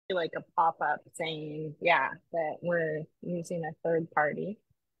like a pop-up saying, yeah, that we're using a third party.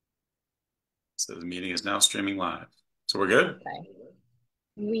 So the meeting is now streaming live. So we're good? Okay.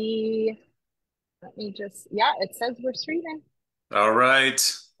 We, let me just, yeah, it says we're streaming. All right.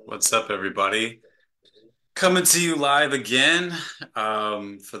 What's up, everybody? Coming to you live again.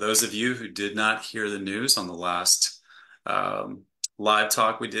 For those of you who did not hear the news on the last um, live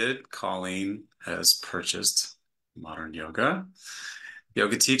talk we did, Colleen has purchased Modern yoga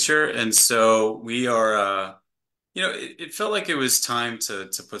teacher. And so we are, it felt like it was time to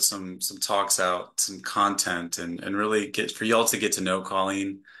put some talks out, some content, and really get for y'all to get to know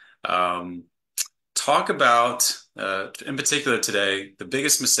Colleen. Um, Talk about, in particular today, the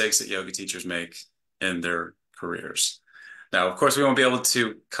biggest mistakes that yoga teachers make in their careers. Now, of course, we won't be able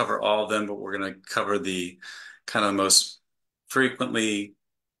to cover all of them, but we're going to cover the kind of most frequently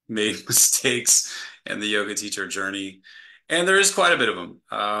made mistakes in the yoga teacher journey. And there is quite a bit of them.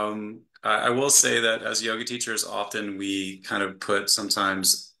 I will say that as yoga teachers, often we kind of put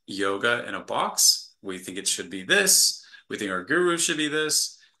sometimes yoga in a box. We think it should be this. We think our guru should be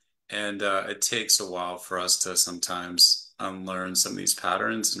this. And it takes a while for us to sometimes unlearn some of these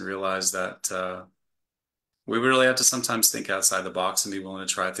patterns and realize that we really have to sometimes think outside the box and be willing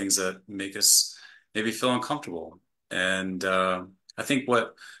to try things that make us maybe feel uncomfortable. And I think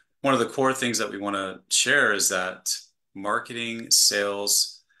what one of the core things that we want to share is that marketing,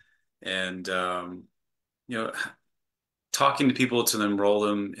 sales, and you know, talking to people to enroll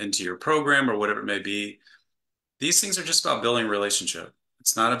them into your program or whatever it may be, these things are just about building a relationship.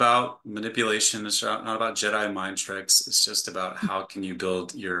 It's not about manipulation. It's not about Jedi mind tricks. It's just about how can you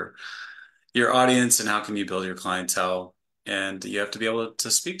build your audience and how can you build your clientele. And you have to be able to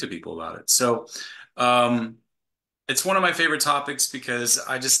speak to people about it. So um, it's one of my favorite topics because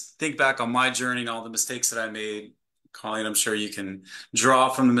I just think back on my journey and all the mistakes that I made. Colleen, I'm sure you can draw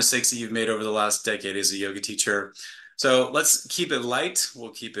from the mistakes that you've made over the last decade as a yoga teacher. So let's keep it light. We'll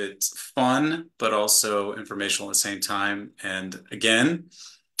keep it fun, but also informational at the same time. And again,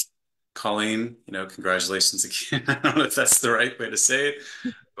 Colleen, congratulations again. I don't know if that's the right way to say it,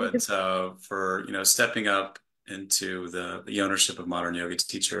 but for, stepping up into the ownership of Modern Yoga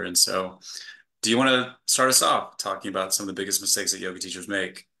Teacher. And so do you want to start us off talking about some of the biggest mistakes that yoga teachers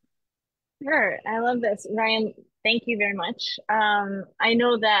make? Sure. I love this. Ryan, thank you very much. I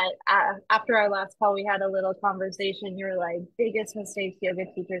know that after our last call, we had a little conversation. You were like, biggest mistakes yoga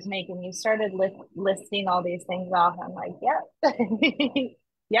teachers make. And you started listing all these things off. I'm like, yeah,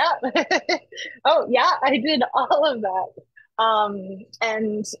 yeah. Oh, yeah, I did all of that.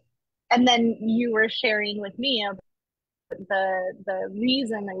 And then you were sharing with me about the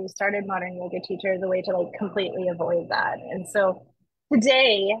reason that you started Modern Yoga Teacher as a way to like completely avoid that. And so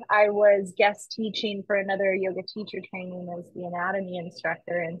today I was guest teaching for another yoga teacher training as the anatomy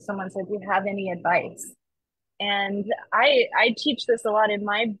instructor, and someone said, "Do you have any advice?" And I teach this a lot in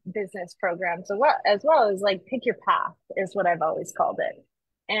my business program, so what as well as like pick your path is what I've always called it.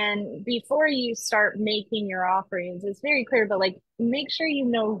 And before you start making your offerings, it's very clear, but like make sure you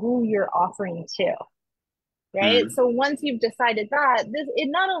know who you're offering to, right? Mm, So once you've decided that, this it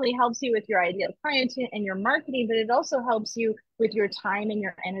not only helps you with your ideal client and your marketing, but it also helps you with your time and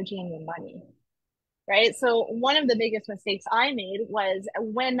your energy and your money, right? So one of the biggest mistakes I made was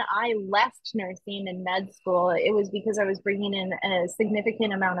when I left nursing and med school, it was because I was bringing in a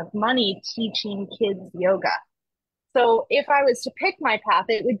significant amount of money teaching kids yoga. So if I was to pick my path,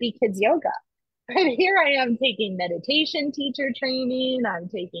 it would be kids yoga. But here I am taking meditation teacher training, I'm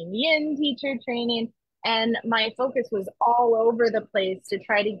taking yin teacher training, and my focus was all over the place to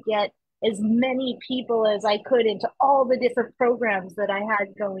try to get as many people as I could into all the different programs that I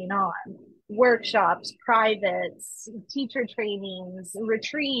had going on, workshops, privates, teacher trainings,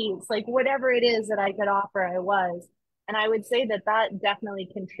 retreats, like whatever it is that I could offer, I was. And I would say that that definitely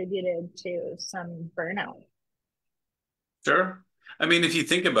contributed to some burnout. sure. I mean, if you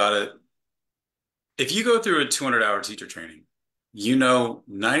think about it, if you go through a 200-hour teacher training,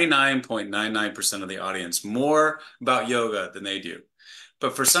 99.99% of the audience more about yoga than they do.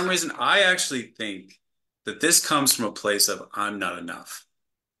 But for some reason, I actually think that this comes from a place of I'm not enough.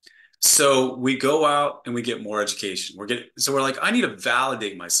 So we go out and we get more education. So we're like, I need to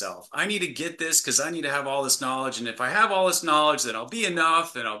validate myself. I need to get this because I need to have all this knowledge. And if I have all this knowledge, then I'll be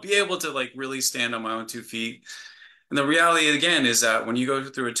enough and I'll be able to like really stand on my own 2 feet. And the reality again is that when you go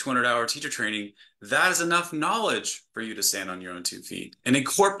through a 200-hour teacher training, that is enough knowledge for you to stand on your own 2 feet and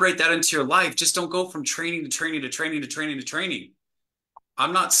incorporate that into your life. Just don't go from training to training to training to training to training.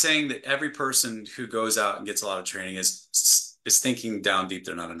 I'm not saying that every person who goes out and gets a lot of training is thinking down deep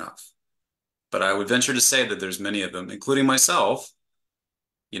they're not enough. But I would venture to say that there's many of them, including myself,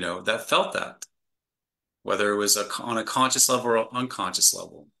 that felt that, whether it was on a conscious level or unconscious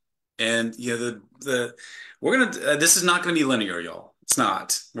level. And we're gonna this is not gonna be linear, y'all. It's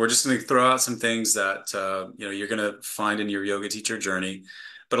not. We're just gonna throw out some things that you're gonna find in your yoga teacher journey.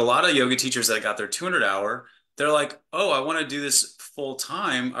 But a lot of yoga teachers that got their 200 hour, they're like, oh, I want to do this full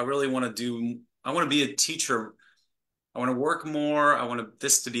time. I want to be a teacher. I want to work more. I want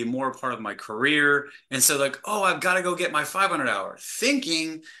this to be more a part of my career. And so like, oh, I've got to go get my 500 hour,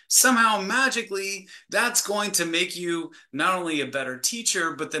 thinking somehow magically that's going to make you not only a better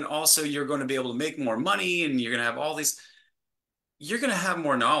teacher, but then also you're going to be able to make more money and you're going to have you're going to have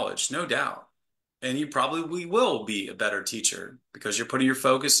more knowledge, no doubt. And you probably will be a better teacher because you're putting your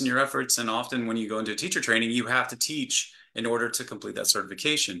focus and your efforts. And often when you go into teacher training, you have to teach in order to complete that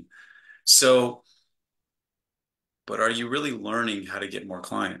certification. So, but are you really learning how to get more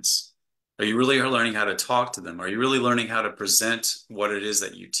clients? Are you really learning how to talk to them? Are you really learning how to present what it is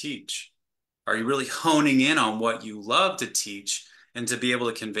that you teach? Are you really honing in on what you love to teach and to be able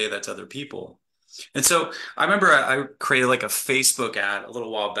to convey that to other people? And so I remember I created like a Facebook ad a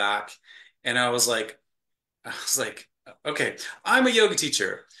little while back, and I was like, okay, I'm a yoga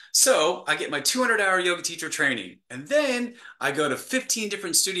teacher. So I get my 200-hour yoga teacher training. And then I go to 15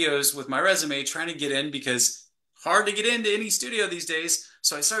 different studios with my resume trying to get in because hard to get into any studio these days.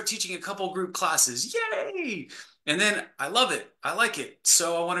 So I start teaching a couple group classes. Yay! And then I love it. I like it.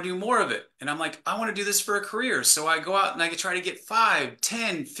 So I want to do more of it. And I'm like, I want to do this for a career. So I go out and I can try to get 5,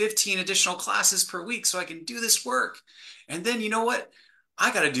 10, 15 additional classes per week so I can do this work. And then you know what?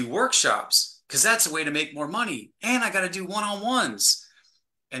 I got to do workshops because that's a way to make more money. And I got to do one-on-ones.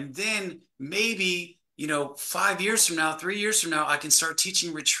 And then maybe, 5 years from now, 3 years from now, I can start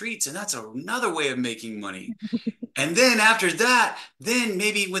teaching retreats. And that's another way of making money. And then after that, then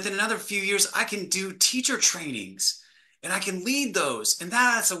maybe within another few years, I can do teacher trainings and I can lead those. And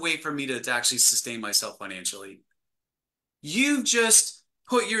that's a way for me to actually sustain myself financially. You've just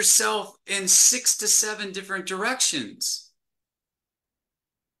put yourself in 6 to 7 different directions.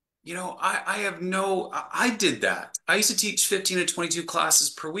 I did that. I used to teach 15 to 22 classes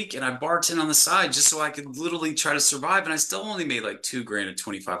per week and I bartend on the side just so I could literally try to survive. And I still only made like 2 grand and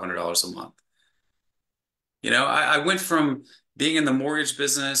 $2,500 a month. I went from being in the mortgage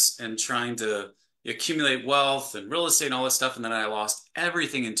business and trying to accumulate wealth and real estate and all this stuff. And then I lost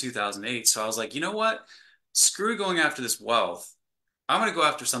everything in 2008. So I was like, you know what? Screw going after this wealth. I'm going to go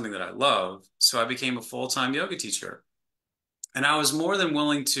after something that I love. So I became a full-time yoga teacher. And I was more than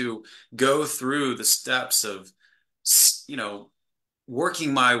willing to go through the steps of, you know,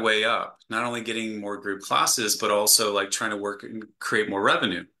 working my way up, not only getting more group classes, but also like trying to work and create more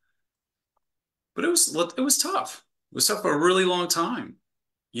revenue. But it was tough. It was tough for a really long time,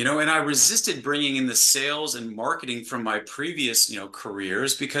 and I resisted bringing in the sales and marketing from my previous,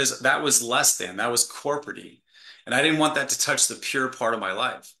 careers because that was corporate and I didn't want that to touch the pure part of my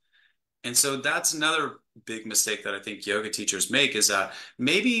life. And so that's another big mistake that I think yoga teachers make is that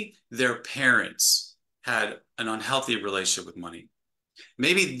maybe their parents had an unhealthy relationship with money.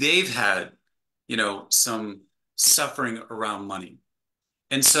 Maybe they've had, some suffering around money.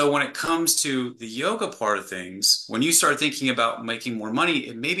 And so when it comes to the yoga part of things, when you start thinking about making more money,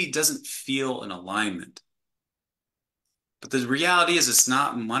 it maybe doesn't feel in alignment. But the reality is it's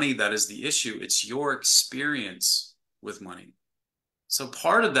not money that is the issue, it's your experience with money. So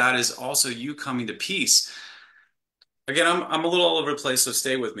part of that is also you coming to peace. Again, I'm a little all over the place, so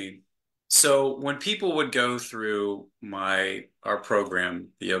stay with me. So when people would go through our program,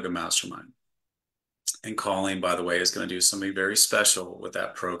 the Yoga Mastermind, and Colleen, by the way, is going to do something very special with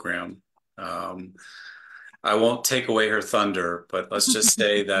that program. Um, I won't take away her thunder, but let's just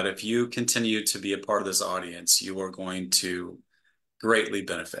say that if you continue to be a part of this audience, you are going to greatly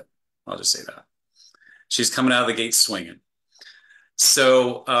benefit. I'll just say that. She's coming out of the gate swinging.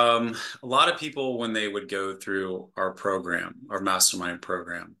 So a lot of people, when they would go through our program, our mastermind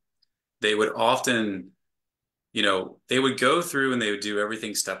program, they would often, they would go through and they would do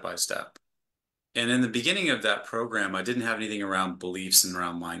everything step by step. And in the beginning of that program, I didn't have anything around beliefs and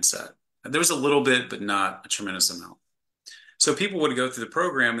around mindset. There was a little bit, but not a tremendous amount. So people would go through the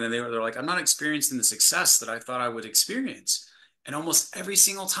program and then they're like, I'm not experiencing the success that I thought I would experience. And almost every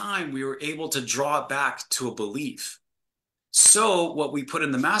single time we were able to draw it back to a belief. So what we put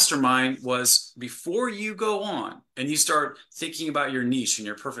in the mastermind was before you go on and you start thinking about your niche and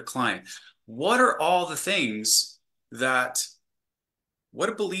your perfect client, what are all the things what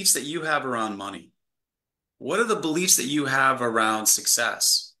are beliefs that you have around money? What are the beliefs that you have around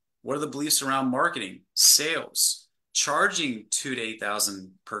success? What are the beliefs around marketing, sales, charging 2,000 to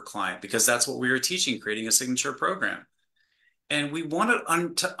 8,000 per client? Because that's what we were teaching, creating a signature program. And we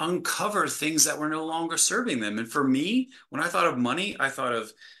wanted to uncover things that were no longer serving them. And for me, when I thought of money, I thought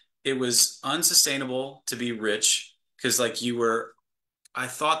of it was unsustainable to be rich because like you were, I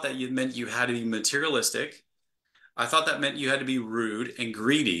thought that you meant you had to be materialistic. I thought that meant you had to be rude and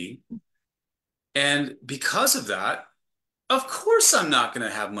greedy. And because of that, of course, I'm not going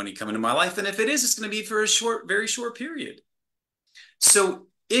to have money come into my life. And if it is, it's going to be for a short, very short period. So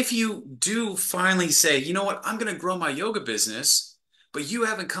if you do finally say, you know what, I'm going to grow my yoga business, but you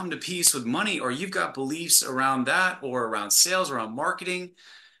haven't come to peace with money, or you've got beliefs around that, or around sales, around marketing,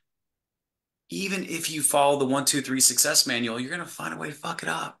 even if you follow the 1, 2, 3 success manual, you're going to find a way to fuck it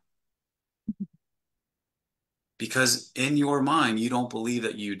up. Because in your mind, you don't believe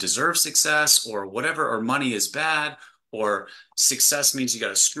that you deserve success or whatever, or money is bad, or success means you got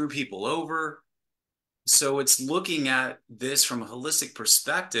to screw people over. So it's looking at this from a holistic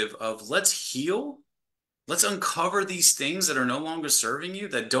perspective of let's heal, let's uncover these things that are no longer serving you,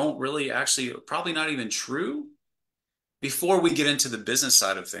 that don't really actually, probably not even true, before we get into the business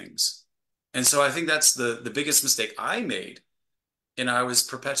side of things. And so I think that's the biggest mistake I made. And I was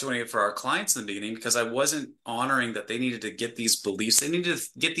perpetuating it for our clients in the beginning because I wasn't honoring that they needed to get these beliefs, they needed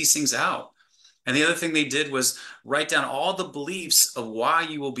to get these things out. And the other thing they did was write down all the beliefs of why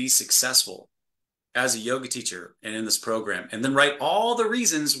you will be successful as a yoga teacher and in this program, and then write all the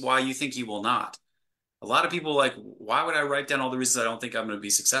reasons why you think you will not. A lot of people like, why would I write down all the reasons I don't think I'm going to be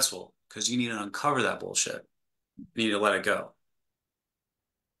successful? Because you need to uncover that bullshit. You need to let it go.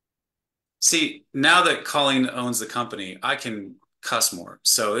 See, now that Colleen owns the company, I can cuss more.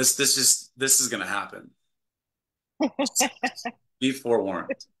 So this is going to happen. Be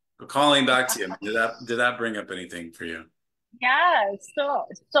forewarned. But Colleen, back to you. Did that bring up anything for you? Yeah,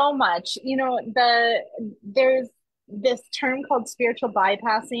 so much. There's this term called spiritual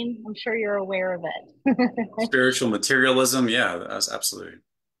bypassing. I'm sure you're aware of it. Spiritual materialism, yeah, that's absolutely.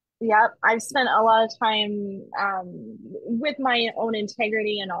 Yep, I've spent a lot of time with my own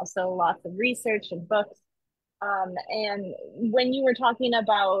integrity and also lots of research and books. And when you were talking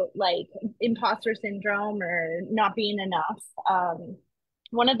about like imposter syndrome or not being enough,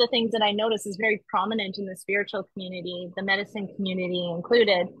 one of the things that I notice is very prominent in the spiritual community, the medicine community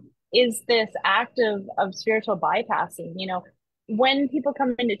included, is this act of spiritual bypassing. When people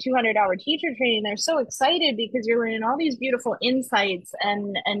come into 200-hour teacher training, they're so excited because you're learning all these beautiful insights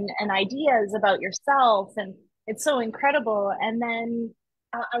and ideas about yourself, and it's so incredible. And then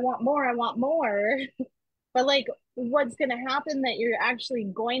I want more, I want more. But like, what's going to happen that you're actually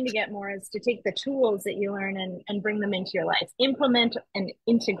going to get more is to take the tools that you learn and bring them into your life, implement and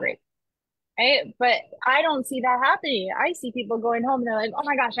integrate. Right. But I don't see that happening. I see people going home and they're like, oh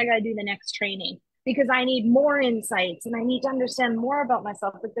my gosh, I got to do the next training because I need more insights and I need to understand more about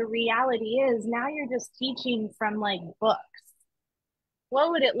myself. But the reality is now you're just teaching from like books.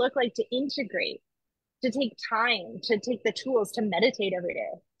 What would it look like to integrate, to take time, to take the tools to meditate every day,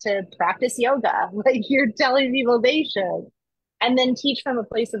 to practice yoga, like you're telling people they should, and then teach from a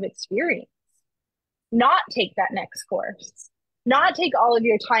place of experience, not take that next course, not take all of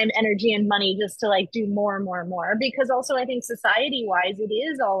your time, energy, and money just to like do more and more and more. Because also, I think society wise, it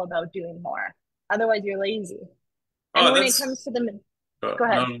is all about doing more. Otherwise, you're lazy. And Oh, when it that's comes to the, go no,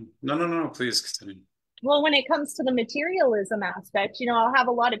 ahead. no, no, no. Please continue. Well, when it comes to the materialism aspect, I'll have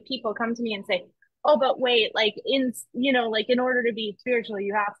a lot of people come to me and say, "Oh, but wait, like in order to be spiritual,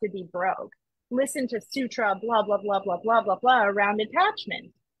 you have to be broke." Listen to sutra, blah blah blah blah blah blah blah around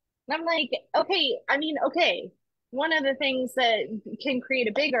attachment. And I'm like, okay, I mean, okay. One of the things that can create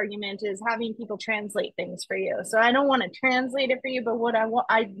a big argument is having people translate things for you. So I don't want to translate it for you, but what I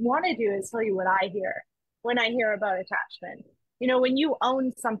want to do is tell you what I hear when I hear about attachment. When you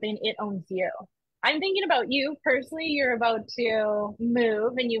own something, it owns you. I'm thinking about you personally. You're about to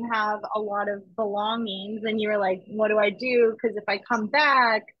move and you have a lot of belongings, and you're like, what do I do? Because if I come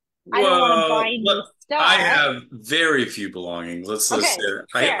back, I don't want to buy Well, new I stuff. have very few belongings. Let's just say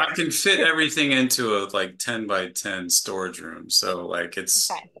Okay, that. I fair. can fit everything into a like 10 by 10 storage room. So like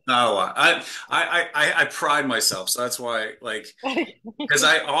it's not a lot. I pride myself. So that's why like Okay. because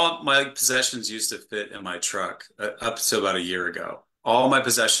I all my possessions used to fit in my truck up to about a year ago. All my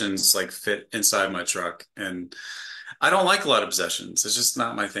possessions like fit inside my truck, and I don't like a lot of possessions. It's just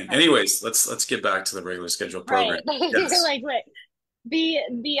not my thing. Anyways, let's get back to the regular scheduled program. Right. You're Yes. like, wait.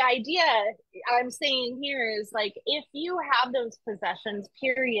 The idea I'm saying here is like if you have those possessions,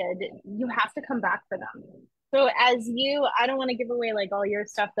 period, you have to come back for them. So I don't want to give away like all your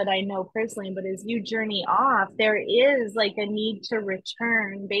stuff that I know personally, but as you journey off, there is like a need to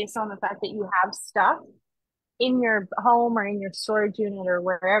return based on the fact that you have stuff in your home or in your storage unit or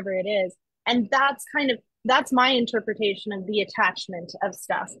wherever it is. And that's kind of that's my interpretation of the attachment of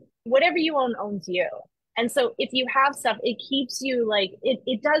stuff. Whatever you own owns you. And so if you have stuff, it keeps you like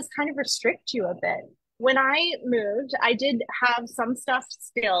it does kind of restrict you a bit. When I moved, I did have some stuff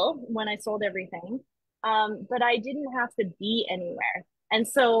still when I sold everything. But I didn't have to be anywhere. And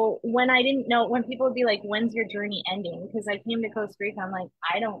so when I didn't know, when people would be like, when's your journey ending? Because I came to Costa Rica, I'm like,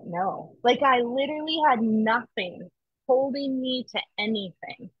 I don't know. Like I literally had nothing holding me to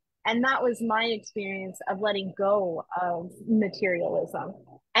anything. And that was my experience of letting go of materialism.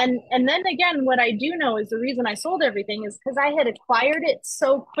 And then again, what I do know is the reason I sold everything is because I had acquired it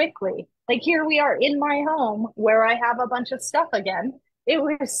so quickly. Like here we are in my home where I have a bunch of stuff again. It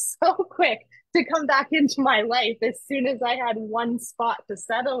was so quick to come back into my life as soon as I had one spot to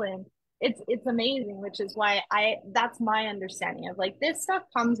settle in. It's amazing, which is why I that's my understanding of like this stuff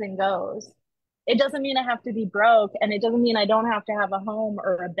comes and goes. It doesn't mean I have to be broke, and it doesn't mean I don't have to have a home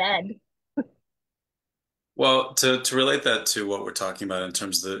or a bed. Well, to relate that to what we're talking about in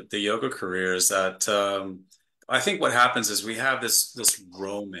terms of the yoga career is that I think what happens is we have this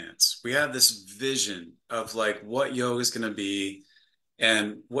romance. We have this vision of like what yoga is going to be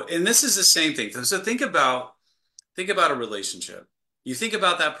and this is the same thing. So think about a relationship. You think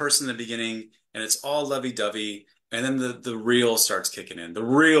about that person in the beginning and it's all lovey-dovey, and then the real starts kicking in. The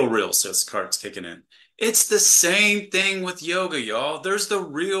real starts kicking in. It's the same thing with yoga, y'all. There's the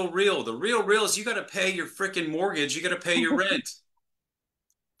real. The real is you got to pay your freaking mortgage. You got to pay your rent.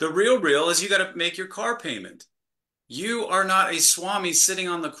 The real is you got to make your car payment. You are not a swami sitting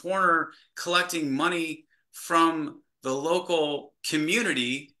on the corner collecting money from the local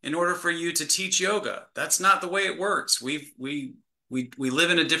community in order for you to teach yoga. That's not the way it works. We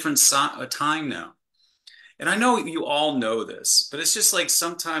live in a different time now. And I know you all know this, but it's just like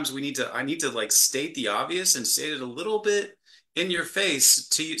sometimes I need to like state the obvious and state it a little bit in your face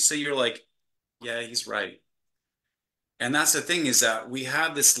to you so you're like, yeah, he's right. And that's the thing is that we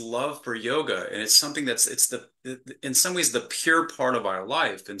have this love for yoga and it's something it's in some ways the pure part of our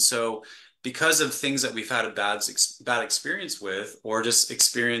life. And so because of things that we've had a bad experience with or just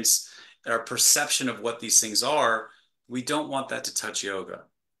experience our perception of what these things are, we don't want that to touch yoga.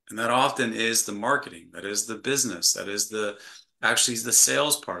 And that often is the marketing, that is the business, that is the actually the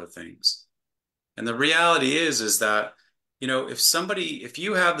sales part of things. And the reality is that, if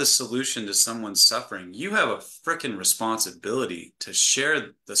you have the solution to someone's suffering, you have a freaking responsibility to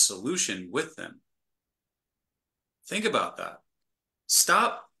share the solution with them. Think about that.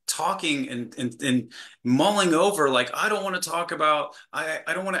 Stop talking and mulling over like, I don't want to talk about, I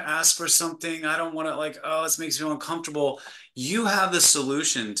don't want to ask for something. I don't want to like, oh, this makes me feel uncomfortable. You have the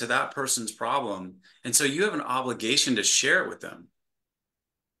solution to that person's problem. And so you have an obligation to share it with them.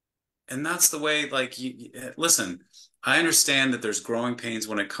 And that's the way, like, listen, I understand that there's growing pains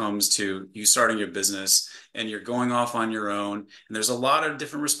when it comes to you starting your business and you're going off on your own, and there's a lot of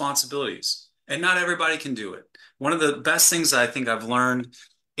different responsibilities, and not everybody can do it. One of the best things I think I've learned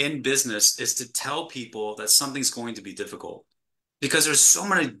in business is to tell people that something's going to be difficult because there's so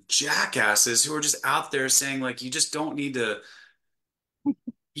many jackasses who are just out there saying, like, you just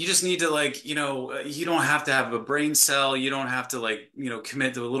need to like, you don't have to have a brain cell. You don't have to like,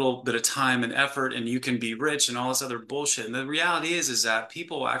 commit to a little bit of time and effort and you can be rich and all this other bullshit. And the reality is that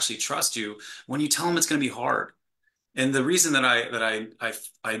people will actually trust you when you tell them it's going to be hard. And the reason that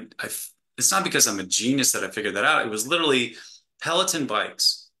it's not because I'm a genius that I figured that out. It was literally Peloton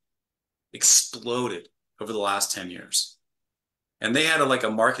bikes exploded over the last 10 years. And they had like a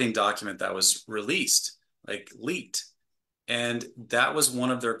marketing document that was released, like leaked. And that was one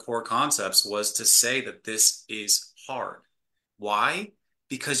of their core concepts was to say that this is hard. Why?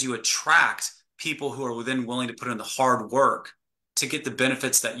 Because you attract people who are within willing to put in the hard work to get the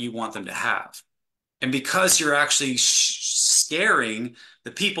benefits that you want them to have. And because you're actually scaring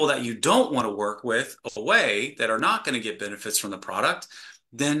the people that you don't want to work with away that are not going to get benefits from the product,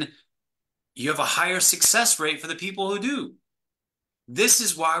 then you have a higher success rate for the people who do. This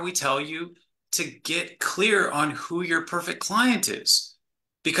is why we tell you to get clear on who your perfect client is,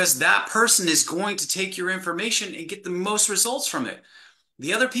 because that person is going to take your information and get the most results from it.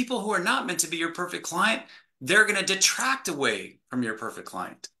 The other people who are not meant to be your perfect client, they're going to detract away from your perfect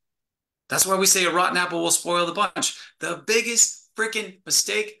client. That's why we say a rotten apple will spoil the bunch. The biggest freaking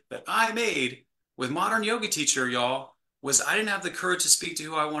mistake that I made with modern yoga teacher, y'all, was I didn't have the courage to speak to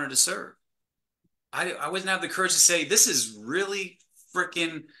who I wanted to serve. I wouldn't have the courage to say, this is really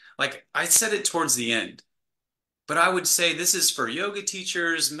freaking, like I said it towards the end, but I would say this is for yoga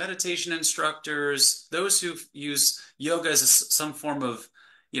teachers, meditation instructors, those who use yoga as some form of,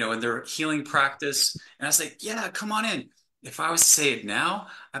 in their healing practice. And I was like, yeah, come on in. If I was to say it now,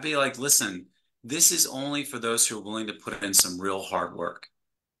 I'd be like, listen, This is only for those who are willing to put in some real hard work,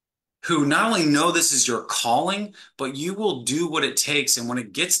 who not only know this is your calling, but you will do what it takes. And when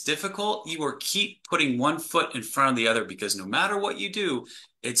it gets difficult, you will keep putting one foot in front of the other because no matter what you do,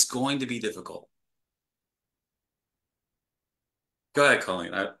 it's going to be difficult. Go ahead,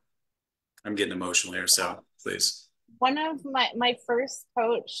 Colleen. I'm getting emotional here, so please. One of my first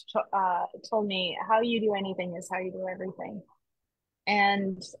coach told me, "How you do anything is how you do everything."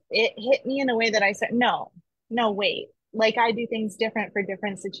 And it hit me in a way that I said, no, no, wait. Like I do things different for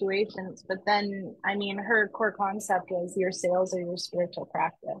different situations. But then, I mean, her core concept was your sales or your spiritual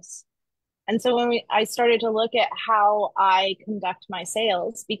practice. And so I started to look at how I conduct my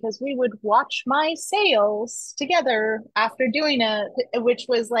sales, because we would watch my sales together after doing it, which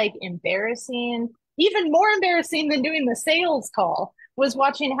was like embarrassing, even more embarrassing than doing the sales call was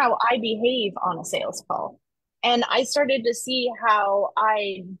watching how I behave on a sales call. And I started to see how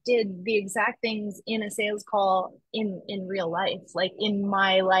I did the exact things in a sales call in real life, like in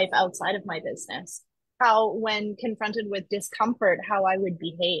my life outside of my business. How when confronted with discomfort, how I would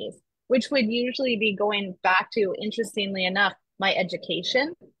behave, which would usually be going back to, interestingly enough, my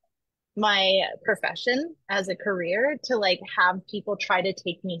education, my profession as a career, to like have people try to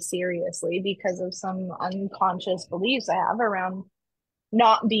take me seriously because of some unconscious beliefs I have around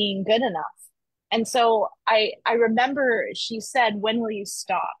not being good enough. And so I remember she said, "When will you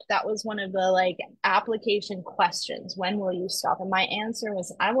stop?" That was one of the like application questions. When will you stop? And my answer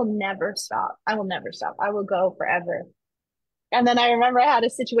was, "I will never stop. I will never stop. I will go forever." And then I remember I had a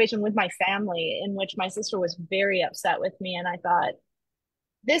situation with my family in which my sister was very upset with me. And I thought,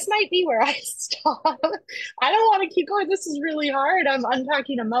 this might be where I stop. I don't want to keep going. This is really hard. I'm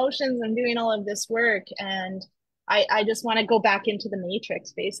unpacking emotions. I'm doing all of this work. And I just want to go back into the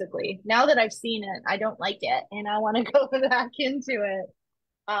matrix, basically. Now that I've seen it, I don't like it. And I want to go back into it.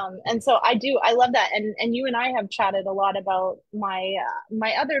 And so I love that. And you and I have chatted a lot about my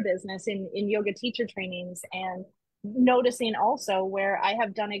other business in yoga teacher trainings, and noticing also where I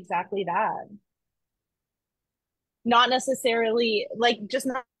have done exactly that. Not necessarily like just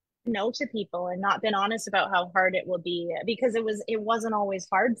not no to people and not been honest about how hard it will be, because it wasn't always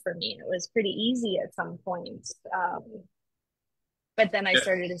hard for me. It was pretty easy at some points. But then I Yeah,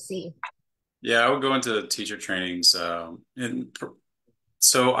 started to see. yeah, I would go into teacher trainings. And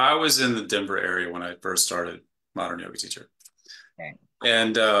so I was in the Denver area when I first started Modern Yoga Teacher. Okay.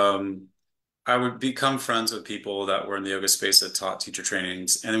 And I would become friends with people that were in the yoga space that taught teacher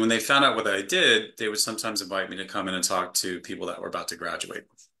trainings. And when they found out what I did, they would sometimes invite me to come in and talk to people that were about to graduate.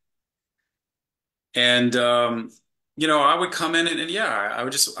 And I would come in and yeah,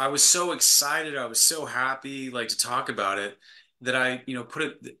 I was so excited, I was so happy like to talk about it that I, put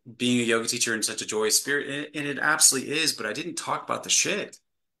it being a yoga teacher in such a joyous spirit, and it absolutely is, but I didn't talk about the shit.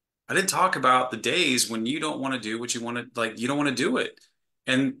 I didn't talk about the days when you don't want to do what you want to, like, you don't want to do it.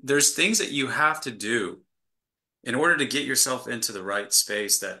 And there's things that you have to do in order to get yourself into the right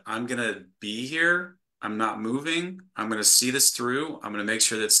space that I'm going to be here. I'm not moving. I'm going to see this through. I'm going to make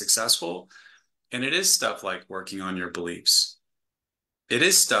sure that it's successful. And it is stuff like working on your beliefs. It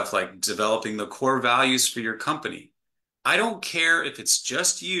is stuff like developing the core values for your company. I don't care if it's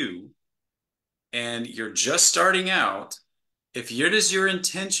just you and you're just starting out. If it is your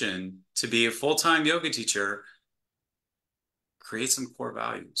intention to be a full-time yoga teacher, create some core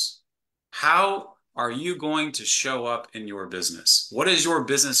values. How are you going to show up in your business? What is your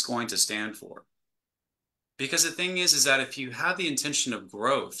business going to stand for? Because the thing is that if you have the intention of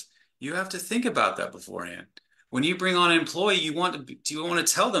growth, you have to think about that beforehand. When you bring on an employee, you want to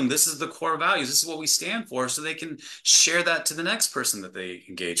tell them this is the core values, this is what we stand for, so they can share that to the next person that they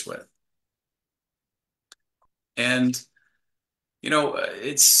engage with. And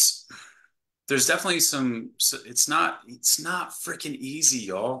it's there's definitely it's not freaking easy,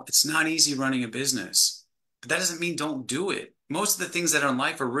 y'all. It's not easy running a business. But that doesn't mean don't do it. Most of the things that are in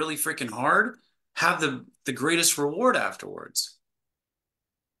life are really freaking hard, have the greatest reward afterwards.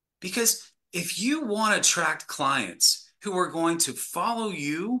 Because if you want to attract clients who are going to follow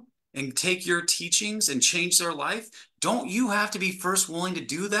you and take your teachings and change their life, don't you have to be first willing to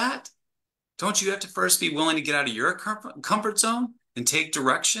do that? Don't you have to first be willing to get out of your comfort zone and take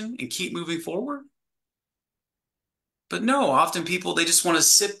direction and keep moving forward? But no, often people they just want to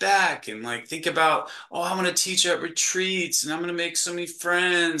sit back and like think about, oh, I'm going to teach at retreats and I'm going to make so many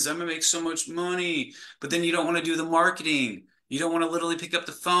friends, I'm going to make so much money. But then you don't want to do the marketing. You don't want to literally pick up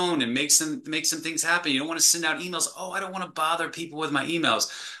the phone and make some things happen. You don't want to send out emails. Oh, I don't want to bother people with my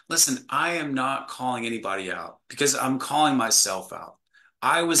emails. Listen, I am not calling anybody out because I'm calling myself out.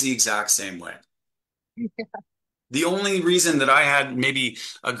 I was the exact same way. The only reason that I had maybe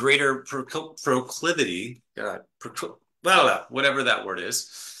a greater proclivity, blah, blah, whatever that word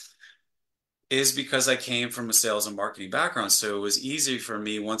is because I came from a sales and marketing background. So it was easy for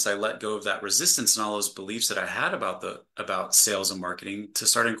me once I let go of that resistance and all those beliefs that I had about sales and marketing to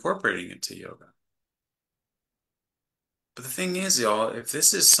start incorporating it to yoga. But the thing is, y'all, if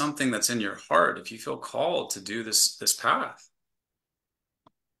this is something that's in your heart, if you feel called to do this path,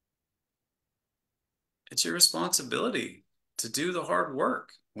 it's your responsibility to do the hard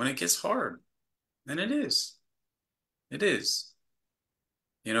work when it gets hard. And it is. It is.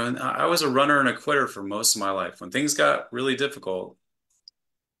 You know, and I was a runner and a quitter for most of my life. When things got really difficult,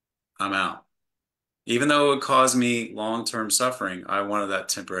 I'm out. Even though it caused me long-term suffering, I wanted that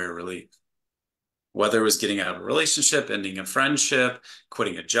temporary relief. Whether it was getting out of a relationship, ending a friendship,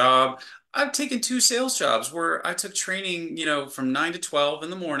 quitting a job. I've taken two sales jobs where I took training, from 9 to 12 in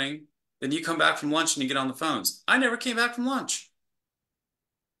the morning. Then you come back from lunch and you get on the phones. I never came back from lunch.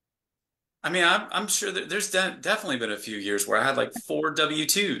 I mean, I'm sure that there's definitely been a few years where I had like four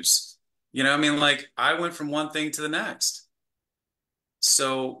W-2s. I mean, like I went from one thing to the next.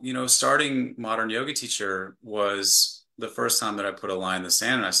 So, starting Modern Yoga Teacher was the first time that I put a line in the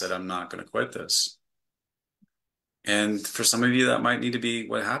sand and I said, I'm not going to quit this. And for some of you, that might need to be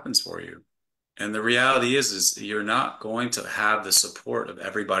what happens for you. And the reality is you're not going to have the support of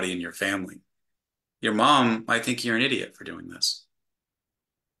everybody in your family. Your mom might think you're an idiot for doing this.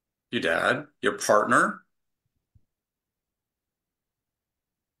 Your dad, your partner.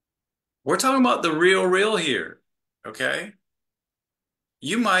 We're talking about the real here. Okay?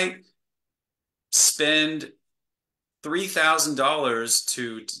 You might spend $3,000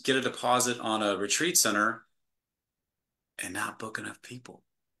 to get a deposit on a retreat center and not book enough people.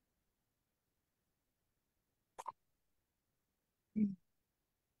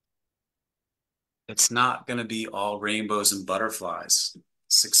 It's not going to be all rainbows and butterflies.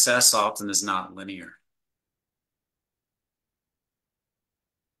 Success often is not linear.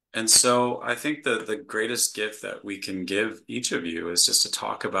 And so I think that the greatest gift that we can give each of you is just to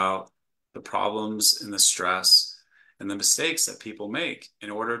talk about the problems and the stress and the mistakes that people make in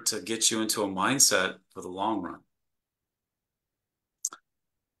order to get you into a mindset for the long run.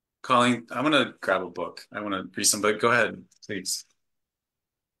 Colleen, I'm going to grab a book. I want to read some book. Go ahead, please.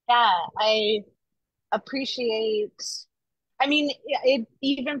 Yeah, I appreciate. I mean, it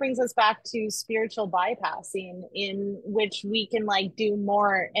even brings us back to spiritual bypassing, in which we can like do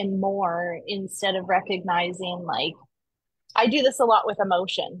more and more instead of recognizing like I do this a lot with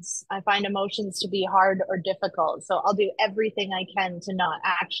emotions. I find emotions to be hard or difficult. So I'll do everything I can to not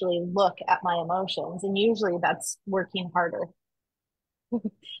actually look at my emotions. And usually that's working harder.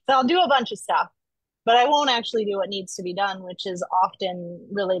 So I'll do a bunch of stuff, but I won't actually do what needs to be done, which is often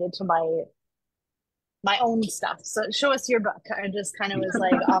related to my own stuff. So show us your book. I just kind of was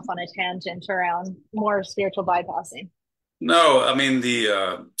like off on a tangent around more spiritual bypassing. No, I mean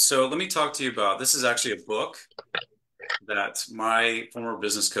so let me talk to you about this is actually a book that my former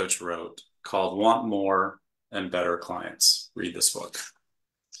business coach wrote called Want More and Better Clients. Read this book.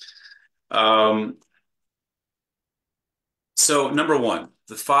 Um, so number one,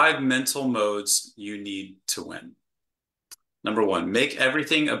 the 5 mental modes you need to win. Number one, make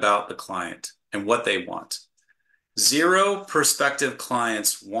everything about the client and what they want. Zero prospective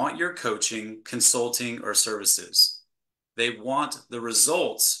clients want your coaching, consulting, or services. They want the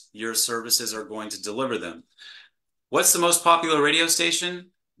results your services are going to deliver them. What's the most popular radio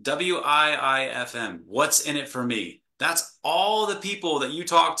station? WIIFM. What's in it for me? That's all the people that you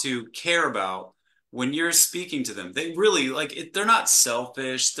talk to care about when you're speaking to them. They really like it. They're not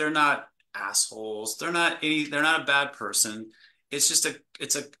selfish. They're not assholes. They're not a bad person. It's just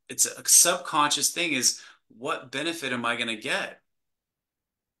it's a subconscious thing is what benefit am I going to get?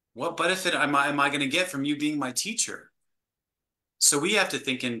 What benefit am I going to get from you being my teacher? So we have to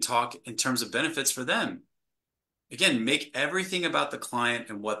think and talk in terms of benefits for them. Again, make everything about the client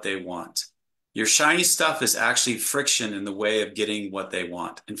and what they want. Your shiny stuff is actually friction in the way of getting what they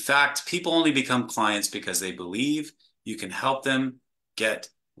want. In fact, people only become clients because they believe you can help them get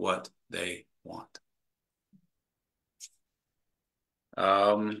what they want.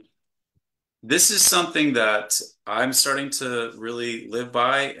 This is something that I'm starting to really live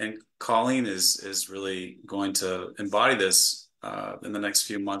by, and Colleen is really going to embody this in the next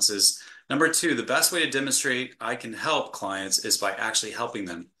few months. Is number two, the best way to demonstrate I can help clients is by actually helping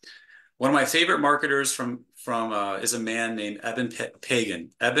them. One of my favorite marketers from is a man named Eben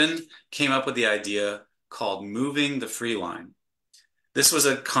Pagan. Eben came up with the idea called moving the free line. This was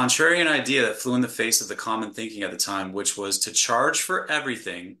a contrarian idea that flew in the face of the common thinking at the time, which was to charge for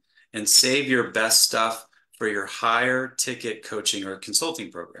everything and save your best stuff for your higher ticket coaching or consulting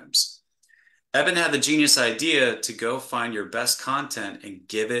programs. Evan had the genius idea to go find your best content and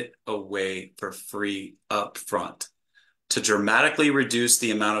give it away for free up front to dramatically reduce the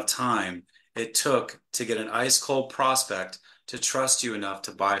amount of time it took to get an ice cold prospect to trust you enough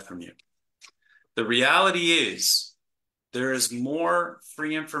to buy from you. The reality is, there is more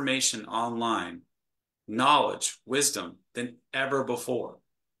free information online, knowledge, wisdom than ever before.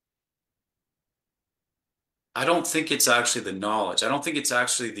 I don't think it's actually the knowledge. I don't think it's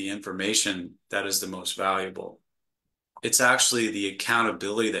actually the information that is the most valuable. It's actually the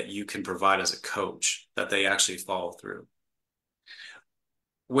accountability that you can provide as a coach that they actually follow through.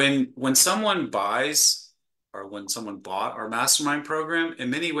 When someone buys or when someone bought our mastermind program, in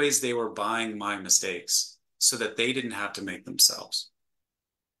many ways they were buying my mistakes so that they didn't have to make themselves.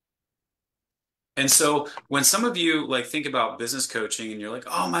 And so when some of you like think about business coaching and you're like,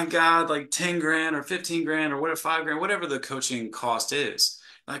 oh my God, like 10 grand or 15 grand or whatever, 5 grand, whatever the coaching cost is,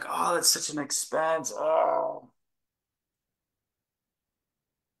 like, oh, that's such an expense. Oh,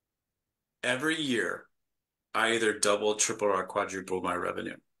 every year I either double, triple, or quadruple my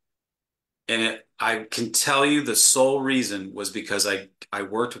revenue. And I can tell you the sole reason was because I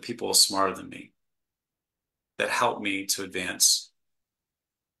worked with people smarter than me that helped me to advance.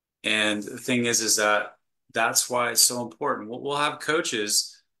 And the thing is that that's why it's so important. We'll have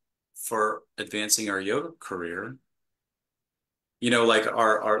coaches for advancing our yoga career, like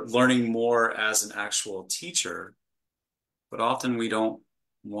our learning more as an actual teacher, but often we don't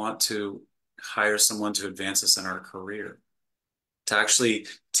want to hire someone to advance us in our career, to actually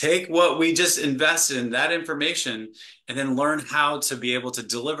take what we just invested in that information and then learn how to be able to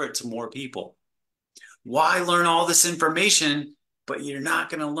deliver it to more people. Why learn all this information, but you're not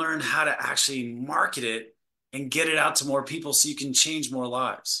going to learn how to actually market it and get it out to more people so you can change more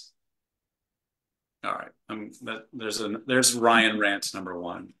lives? All right. There's Ryan rant number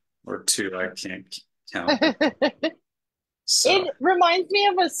one or two. I can't count. So It reminds me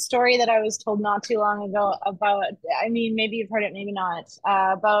of a story that I was told not too long ago about, I mean, maybe you've heard it, maybe not,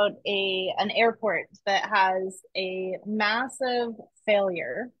 about an airport that has a massive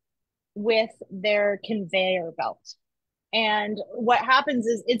failure with their conveyor belt. And what happens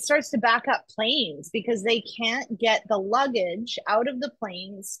is it starts to back up planes because they can't get the luggage out of the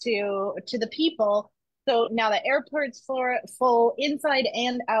planes to the people. So now the airport's full inside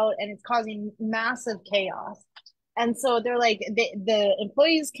and out, and it's causing massive chaos. And so they're like, the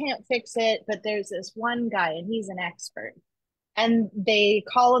employees can't fix it, but there's this one guy, and he's an expert. And they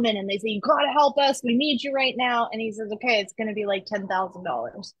call him in and they say, you gotta help us. We need you right now. And he says, okay, it's gonna be like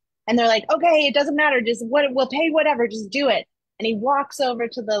 $10,000. And they're like, okay, it doesn't matter. Just what we'll pay whatever, just do it. And he walks over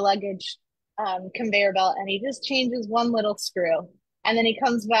to the luggage conveyor belt and he just changes one little screw. And then he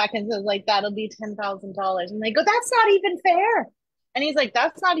comes back and says, like, that'll be $10,000. And they go, that's not even fair. And he's like,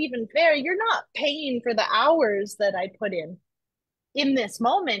 that's not even fair. You're not paying for the hours that I put in this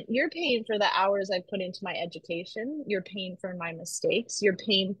moment. You're paying for the hours I put into my education. You're paying for my mistakes. You're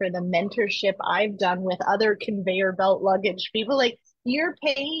paying for the mentorship I've done with other conveyor belt luggage people. Like, you're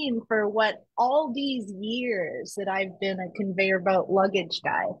paying for what all these years that I've been a conveyor belt luggage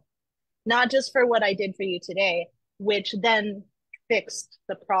guy, not just for what I did for you today, which then fixed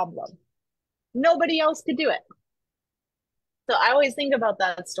the problem. Nobody else could do it. So I always think about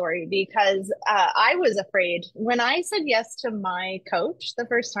that story because I was afraid when I said yes to my coach the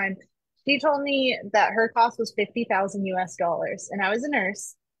first time. She told me that her cost was 50,000 US dollars, and I was a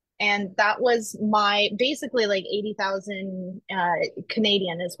nurse, and that was my basically like 80,000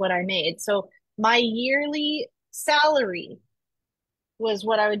 Canadian is what I made. So my yearly salary was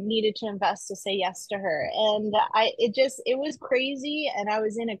what I would needed to invest to say yes to her. And it was crazy. And I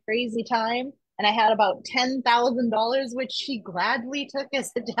was in a crazy time. And I had about $10,000, which she gladly took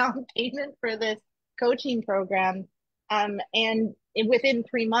as a down payment for this coaching program. Within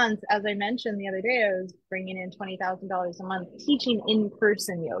 3 months, as I mentioned the other day, I was bringing in $20,000 a month teaching in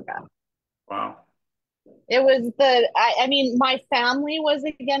person yoga. wow. It was I mean, my family was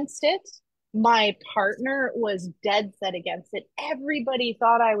against it. My partner was dead set against it. Everybody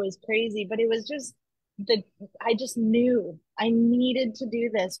thought I was crazy, but it was just the, I just knew I needed to do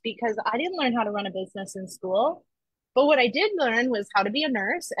this because I didn't learn how to run a business in school. But what I did learn was how to be a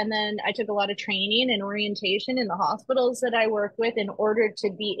nurse. And then I took a lot of training and orientation in the hospitals that I work with in order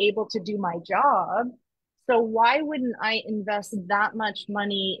to be able to do my job. So why wouldn't I invest that much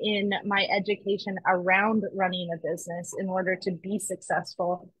money in my education around running a business in order to be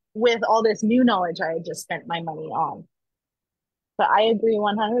successful with all this new knowledge I had just spent my money on? But I agree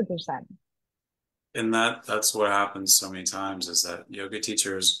 100%. And that's what happens so many times is that yoga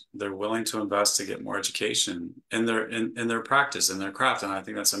teachers, they're willing to invest to get more education in their practice, in their craft. And I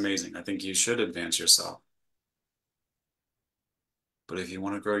think that's amazing. I think you should advance yourself. But if you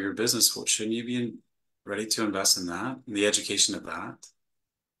want to grow your business, well, shouldn't you be ready to invest in that, in the education of that?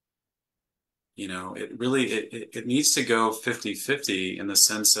 It really it needs to go 50-50 in the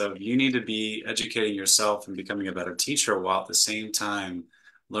sense of you need to be educating yourself and becoming a better teacher while at the same time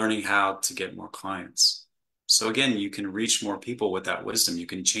learning how to get more clients. So again, you can reach more people with that wisdom. You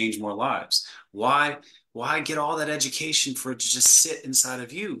can change more lives. Why get all that education for it to just sit inside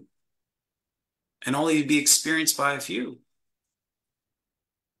of you and only be experienced by a few?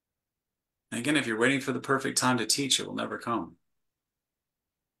 And again, if you're waiting for the perfect time to teach, it will never come.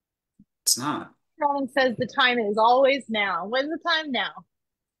 It's not. Ryan says the time is always now. When's the time now?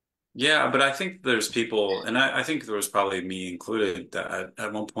 Yeah, but I think there's people, and I think there was probably me included, that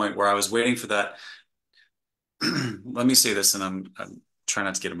at one point where I was waiting for that. Let me say this, and I'm trying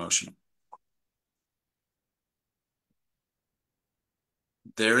not to get emotional.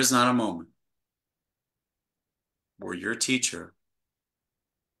 There is not a moment where your teacher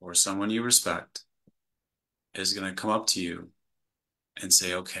or someone you respect is going to come up to you and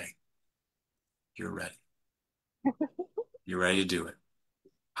say, "Okay, you're ready. You're ready to do it.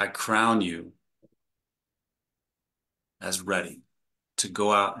 I crown you as ready to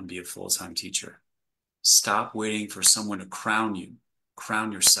go out and be a full-time teacher." Stop waiting for someone to crown you.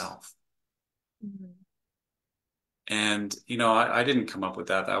 Crown yourself. Mhm. And, I didn't come up with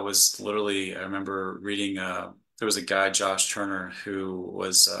that. That was literally, I remember reading, there was a guy, Josh Turner, who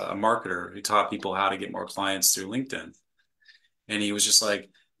was a marketer who taught people how to get more clients through LinkedIn. And he was just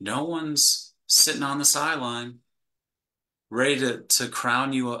like, no one's sitting on the sideline ready to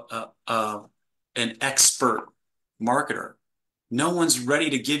crown you an expert marketer. No one's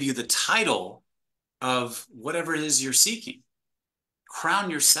ready to give you the title of whatever it is you're seeking. Crown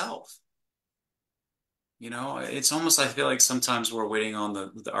yourself. It's almost, I feel like sometimes we're waiting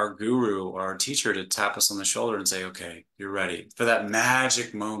on our guru or our teacher to tap us on the shoulder and say, okay, you're ready for that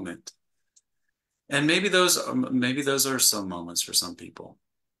magic moment. And maybe those are some moments for some people,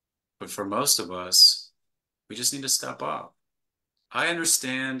 but for most of us, we just need to step up. I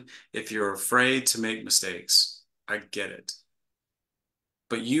understand if you're afraid to make mistakes. I get it.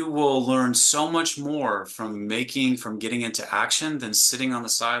 But you will learn so much more from getting into action than sitting on the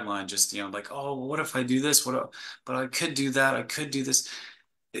sideline, just, like, oh, what if I do this? But I could do that. I could do this.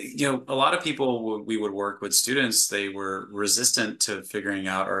 A lot of people we would work with students, they were resistant to figuring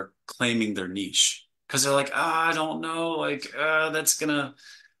out or claiming their niche because they're like, I don't know, like, that's gonna,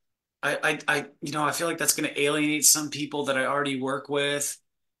 I feel like that's gonna alienate some people that I already work with.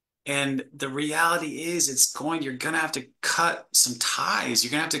 And the reality is, you're gonna have to cut some ties. You're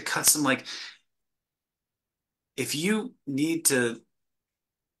gonna have to cut some, like, if you need to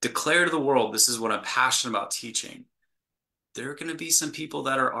declare to the world, this is what I'm passionate about teaching, there are gonna be some people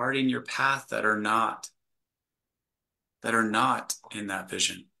that are already in your path that are not in that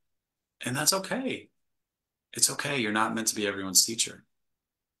vision. And that's okay. It's okay. You're not meant to be everyone's teacher.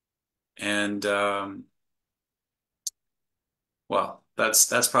 And well,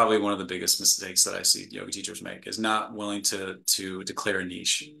 that's probably one of the biggest mistakes that I see yoga teachers make is not willing to declare a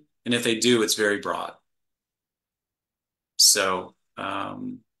niche. And if they do, it's very broad. So,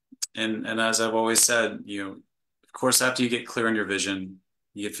 and as I've always said, of course, after you get clear on your vision,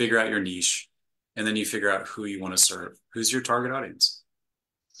 you figure out your niche, and then you figure out who you want to serve, who's your target audience,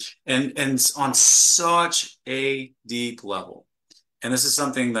 and on such a deep level. And this is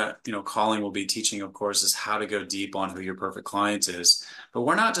something that, Colin will be teaching, of course, is how to go deep on who your perfect client is. But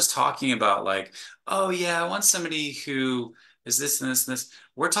we're not just talking about like, oh yeah, I want somebody who is this and this and this.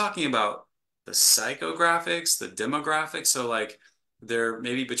 We're talking about the psychographics, the demographics. So like they're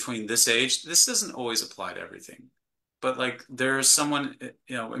maybe between this age. This doesn't always apply to everything. But like there's someone,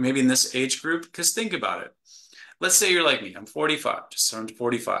 maybe in this age group, because think about it. Let's say you're like me. I'm 45, just turned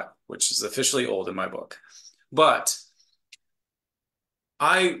 45, which is officially old in my book. But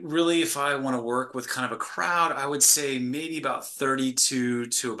I really, if I want to work with kind of a crowd, I would say maybe about 32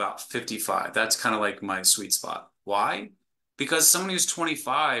 to about 55. That's kind of like my sweet spot. Why? Because someone who's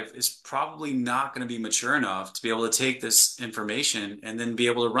 25 is probably not going to be mature enough to be able to take this information and then be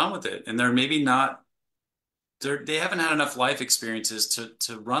able to run with it. And they're maybe not, they haven't had enough life experiences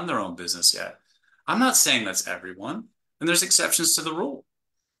to run their own business yet. I'm not saying that's everyone, and there's exceptions to the rule.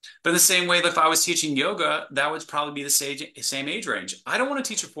 But in the same way that if I was teaching yoga, that would probably be the same age range. I don't want to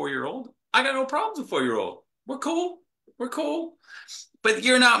teach a 4-year-old. I got no problems with 4-year-old. We're cool. We're cool. But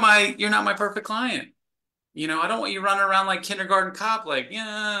you're not my perfect client. I don't want you running around like kindergarten cop, like,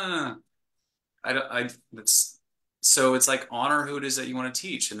 yeah. that's so it's like honor who it is that you want to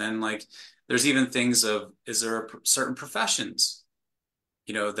teach. And then like there's even things of, is there certain professions,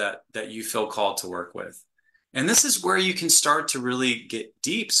 that you feel called to work with? And this is where you can start to really get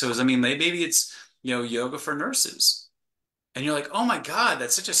deep. So, I mean, maybe it's, yoga for nurses. And you're like, oh my God,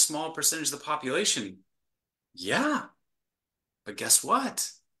 that's such a small percentage of the population. Yeah, but guess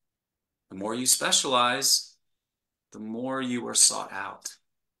what? The more you specialize, the more you are sought out.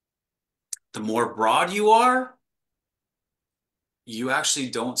 The more broad you are, you actually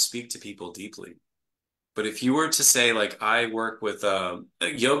don't speak to people deeply. But if you were to say, like, I work with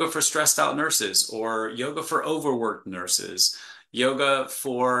yoga for stressed out nurses, or yoga for overworked nurses, yoga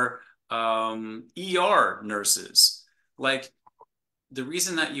for ER nurses, like the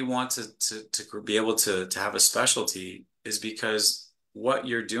reason that you want to be able to have a specialty is because what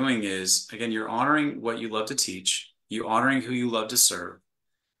you're doing is, again, you're honoring what you love to teach, you honoring who you love to serve,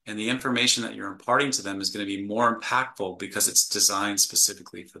 and the information that you're imparting to them is going to be more impactful because it's designed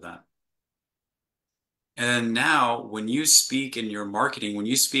specifically for them. And then now, when you speak in your marketing, when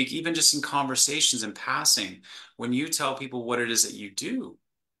you speak even just in conversations in passing, when you tell people what it is that you do,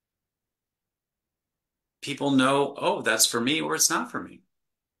 people know, oh, that's for me or it's not for me.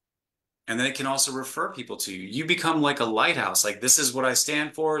 And then it can also refer people to you. You become like a lighthouse. Like, this is what I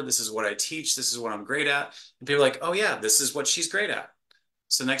stand for. This is what I teach. This is what I'm great at. And people are like, oh, yeah, this is what she's great at.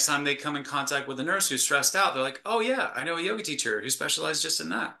 So next time they come in contact with a nurse who's stressed out, they're like, oh, yeah, I know a yoga teacher who specializes just in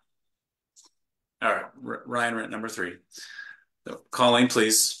that. All right, Ryan, rent number 3. So, Colleen,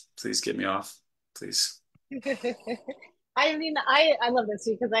 please get me off, please. I mean, I love this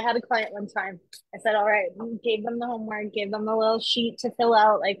because I had a client one time. I said, all right, gave them the homework, gave them the little sheet to fill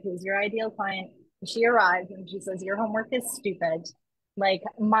out, like, who's your ideal client? And she arrived and she says, your homework is stupid. Like,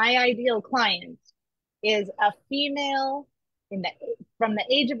 my ideal client is a female in the from the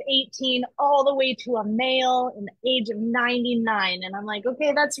age of 18 all the way to a male in the age of 99. And I'm like,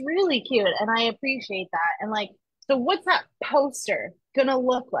 okay, that's really cute. And I appreciate that. And like, so what's that poster gonna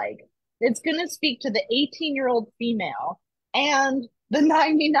look like? It's gonna speak to the 18-year-old female and the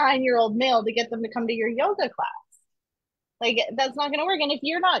 99-year-old male to get them to come to your yoga class. Like, that's not going to work. And if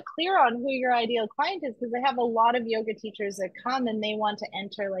you're not clear on who your ideal client is, because I have a lot of yoga teachers that come and they want to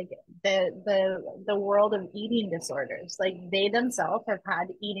enter like the world of eating disorders. Like, they themselves have had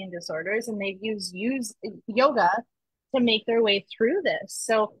eating disorders and they've used yoga to make their way through this.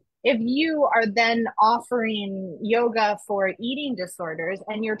 So if you are then offering yoga for eating disorders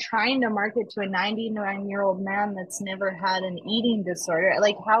and you're trying to market to a 99-year-old man that's never had an eating disorder,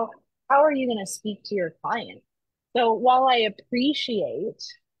 like, how are you going to speak to your client? So while I appreciate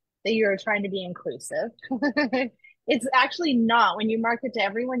that you're trying to be inclusive, it's actually not. When you market to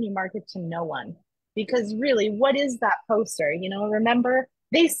everyone, you market to no one. Because really, what is that poster? Remember,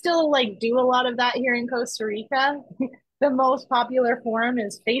 they still like do a lot of that here in Costa Rica. The most popular forum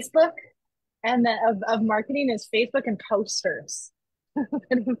is Facebook, and of marketing is Facebook and posters.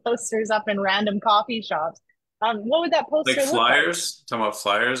 Putting posters up in random coffee shops. What would that Like poster look like? flyers? Talking about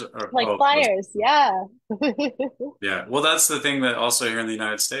flyers? Or, Like oh, flyers, yeah. yeah. Well, that's the thing that also here in the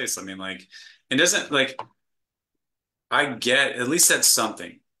United States, I mean, like, it doesn't like, I get, at least that's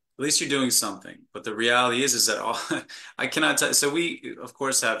something. At least you're doing something. But the reality is that all, I cannot tell. So we, of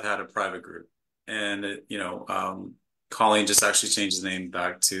course, have had a private group, and Colleen just actually changed his name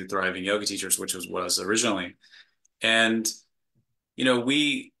back to Thriving Yoga Teachers, which was originally. And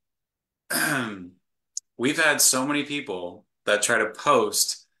we we've had so many people that try to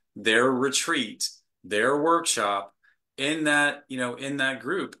post their retreat, their workshop in that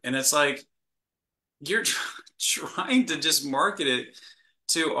group, and it's like you're trying to just market it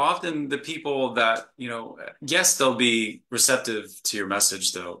to often the people that, yes, they'll be receptive to your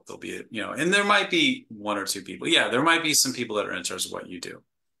message. They'll be, and there might be one or two people. Yeah, there might be some people that are interested in what you do.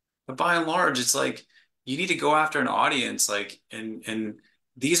 But by and large, it's like you need to go after an audience, like, and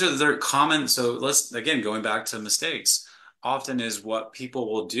these are their common. So let's, again, going back to mistakes, often is what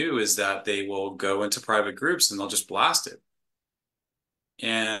people will do is that they will go into private groups and they'll just blast it.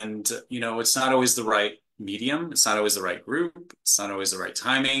 And, it's not always the right medium. It's not always the right group. It's not always the right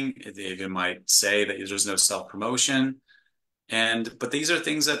timing. They even might say that there's no self-promotion. But these are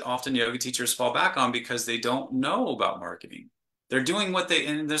things that often yoga teachers fall back on because they don't know about marketing. They're doing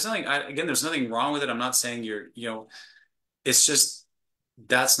and there's nothing, again, there's nothing wrong with it. I'm not saying it's just,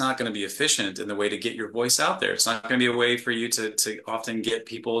 that's not going to be efficient in the way to get your voice out there. It's not going to be a way for you to often get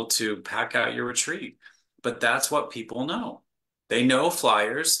people to pack out your retreat. But that's what people know. They know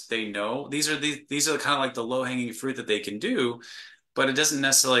flyers. They know these are kind of like the low hanging fruit that they can do. but it doesn't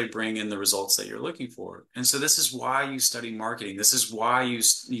necessarily bring in the results that you're looking for. And so this is why you study marketing. This is why you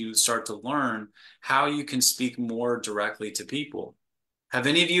start to learn how you can speak more directly to people. Have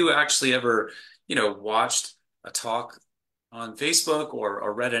any of you actually ever, watched a talk on Facebook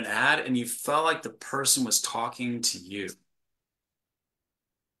or read an ad and you felt like the person was talking to you?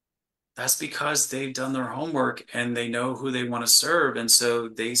 That's because they've done their homework and they know who they want to serve, and so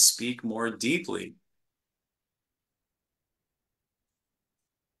they speak more deeply.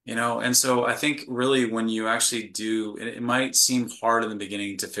 And so I think really when you actually do, it might seem hard in the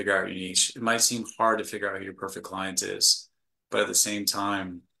beginning to figure out your niche. It might seem hard to figure out who your perfect client is. But at the same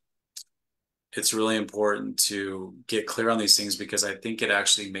time, it's really important to get clear on these things because I think it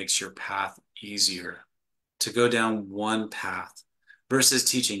actually makes your path easier to go down one path versus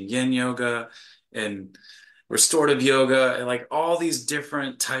teaching yin yoga and restorative yoga and like all these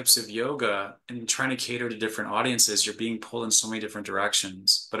different types of yoga and trying to cater to different audiences. You're being pulled in so many different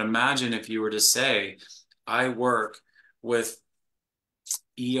directions. But imagine if you were to say, I work with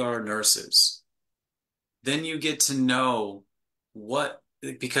ER nurses, then you get to know what,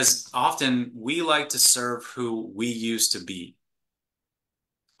 because often we like to serve who we used to be.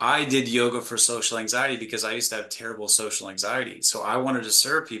 I did yoga for social anxiety because I used to have terrible social anxiety. So I wanted to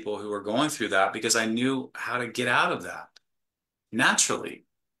serve people who were going through that because I knew how to get out of that naturally.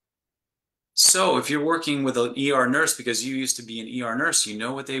 So if you're working with an ER nurse because you used to be an ER nurse, you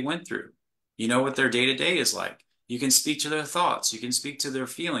know what they went through. You know what their day to day is like. You can speak to their thoughts. You can speak to their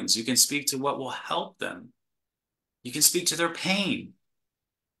feelings. You can speak to what will help them. You can speak to their pain.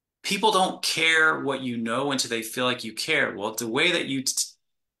 People don't care what you know until they feel like you care. Well, the way that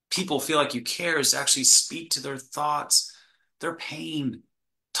people feel like you care is to actually speak to their thoughts, their pain,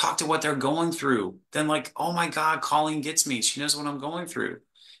 talk to what they're going through. Then, like, oh my God, Colleen gets me. She knows what I'm going through.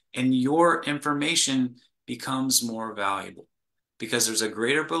 And your information becomes more valuable because there's a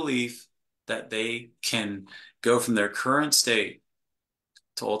greater belief that they can go from their current state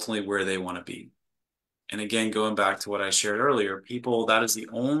to ultimately where they want to be. And again, going back to what I shared earlier, people, that is the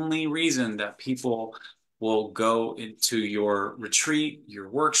only reason that people will go into your retreat, your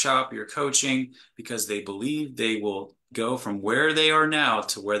workshop, your coaching, because they believe they will go from where they are now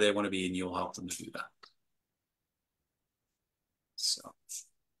to where they want to be, and you'll help them to do that. So,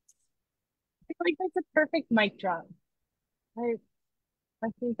 I feel like that's a perfect mic drop. I I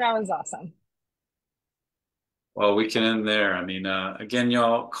think that was awesome. well, we can end there. I mean, again,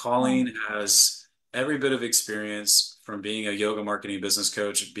 y'all, Oh, Colleen has every bit of experience from being a yoga marketing business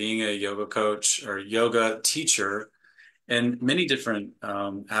coach, being a yoga coach or yoga teacher, and many different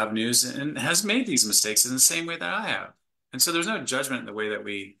avenues and has made these mistakes in the same way that I have. And so there's no judgment in the way that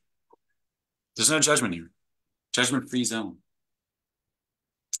there's no judgment here, judgment free zone.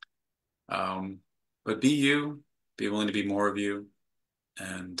 Um, but be you, be willing to be more of you.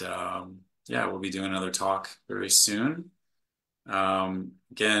 And yeah, we'll be doing another talk very soon.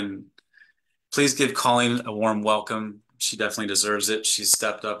 Again, please give Colleen a warm welcome. She definitely deserves it. She's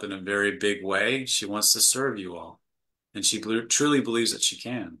stepped up in a very big way. She wants to serve you all, and she truly believes that she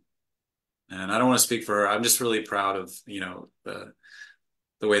can. And I don't want to speak for her. I'm just really proud of, the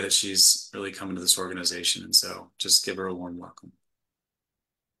way that she's really come into this organization. And so just give her a warm welcome.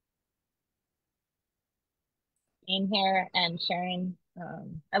 being here and sharing.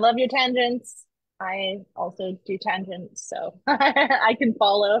 I love your tangents. I also do tangents, so I can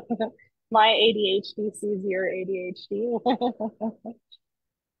follow. My ADHD sees your ADHD.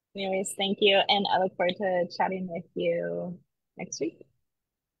 Anyways, thank you, and I look forward to chatting with you next week.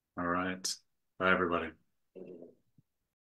 All right. Bye, everybody.